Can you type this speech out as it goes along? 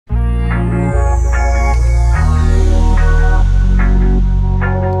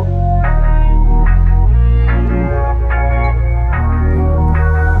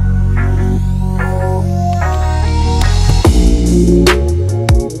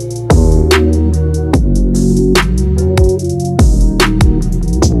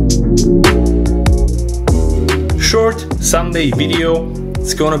today's video,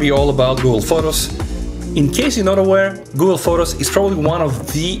 it's gonna be all about Google Photos. In case you're not aware, Google Photos is probably one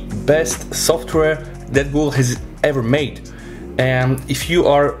of the best software that Google has ever made. And if you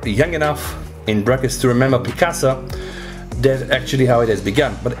are young enough, in brackets, to remember Picasso, that's actually how it has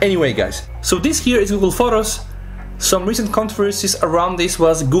begun. But anyway, guys, so this here is Google Photos. Some recent controversies around this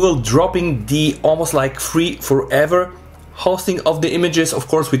was Google dropping the almost like free forever hosting of the images, of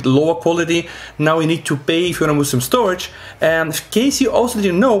course with lower quality. Now you need to pay if you want to move some storage. And in case you also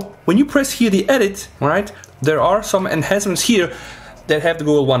didn't know, when you press here the edit, right, there are some enhancements here that have the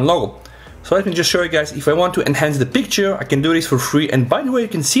Google One logo. So let me just show you guys, if I want to enhance the picture, I can do this for free. And by the way, you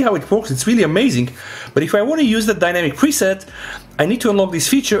can see how it works, it's really amazing. But if I want to use the dynamic preset, I need to unlock this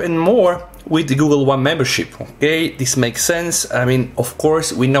feature and more with the Google One membership. Okay, this makes sense. I mean, of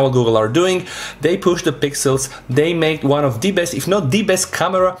course, we know what Google are doing. They push the pixels. They make one of the best, if not the best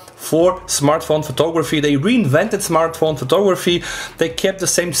camera for smartphone photography. They reinvented smartphone photography. They kept the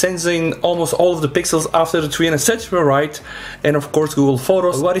same sensor in almost all of the pixels after the 3 and etc. right? And of course, Google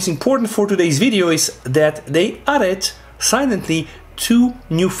Photos. What is important for today's video is that they added silently 2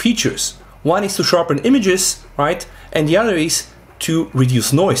 new features. One is to sharpen images, right? And the other is to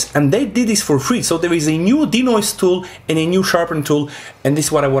reduce noise, and they did this for free. So there is a new denoise tool and a new sharpen tool, and this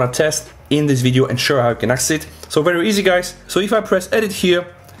is what I want to test in this video and show how you can access it. So very easy, guys. So if I press edit here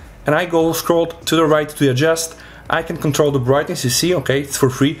and I go scroll to the right to adjust, I can control the brightness, you see, okay, it's for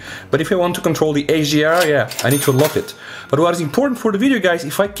free. But if I want to control the HDR, yeah, I need to unlock it. But what is important for the video, guys,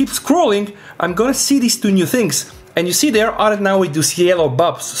 if I keep scrolling, I'm gonna see these 2 new things. And you see they are added now with these yellow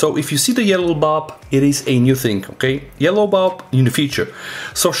bulbs. So if you see the yellow bulb, it is a new thing, okay? Yellow bulb, new feature.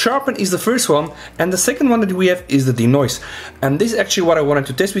 So sharpen is the first one, and the second one that we have is the denoise. And this is actually what I wanted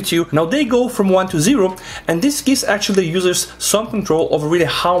to test with you. Now they go from 1 to 0, and this gives actually the users some control over really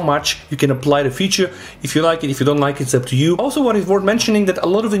how much you can apply the feature. If you like it, if you don't like it, it's up to you. Also, what is worth mentioning that a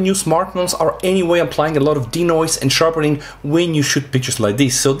lot of the new smartphones are anyway applying a lot of denoise and sharpening when you shoot pictures like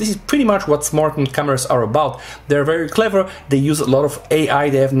this. So this is pretty much what smartphone cameras are about. They're very clever, they use a lot of AI,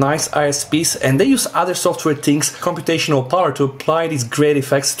 they have nice ISPs, and they use other software things, computational power, to apply these great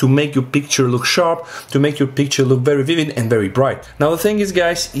effects to make your picture look sharp, to make your picture look very vivid and very bright. Now the thing is,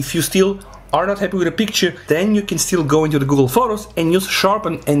 guys, if you still are not happy with the picture, then you can still go into the Google Photos and use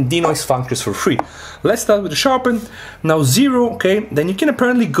sharpen and denoise functions for free. Let's start with the sharpen. Now 0, okay, then you can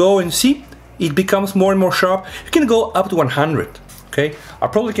apparently go and see it becomes more and more sharp. You can go up to 100, okay. I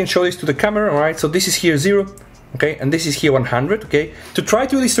probably can show this to the camera, alright, so this is here 0. Okay, and this is here 100, okay? To try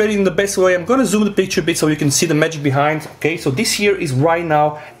to illustrate it in the best way, I'm gonna zoom the picture a bit so you can see the magic behind, okay? So this here is right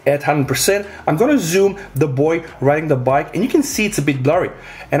now at 100%. I'm gonna zoom the boy riding the bike, and you can see it's a bit blurry.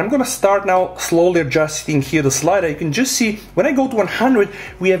 And I'm gonna start now slowly adjusting here the slider. You can just see, when I go to 100,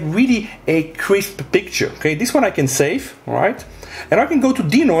 we have really a crisp picture, okay? This one I can save, all right? And I can go to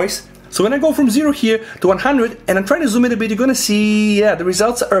denoise. So when I go from 0 here to 100 and I'm trying to zoom in a bit, you're gonna see, yeah, the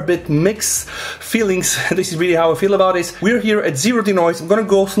results are a bit mixed feelings. This is really how I feel about this. We're here at 0 denoise. I'm gonna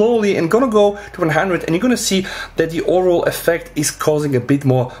go slowly and gonna go to 100, and you're gonna see that the overall effect is causing a bit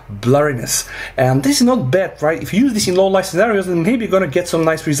more blurriness. And this is not bad, right? If you use this in low light scenarios, then maybe you're gonna get some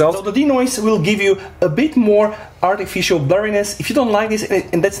nice results. So the denoise will give you a bit more artificial blurriness. If you don't like this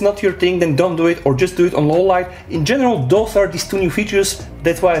and that's not your thing, then don't do it, or just do it on low light. In general, those are these 2 new features.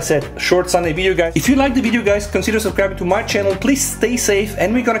 That's why I said short Sunday video, guys. If you like the video, guys, consider subscribing to my channel. Please stay safe,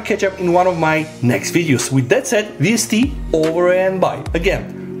 and we're gonna catch up in one of my next videos. With that said, VST over and bye.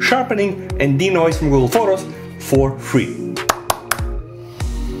 Again, sharpening and denoise from Google Photos for free.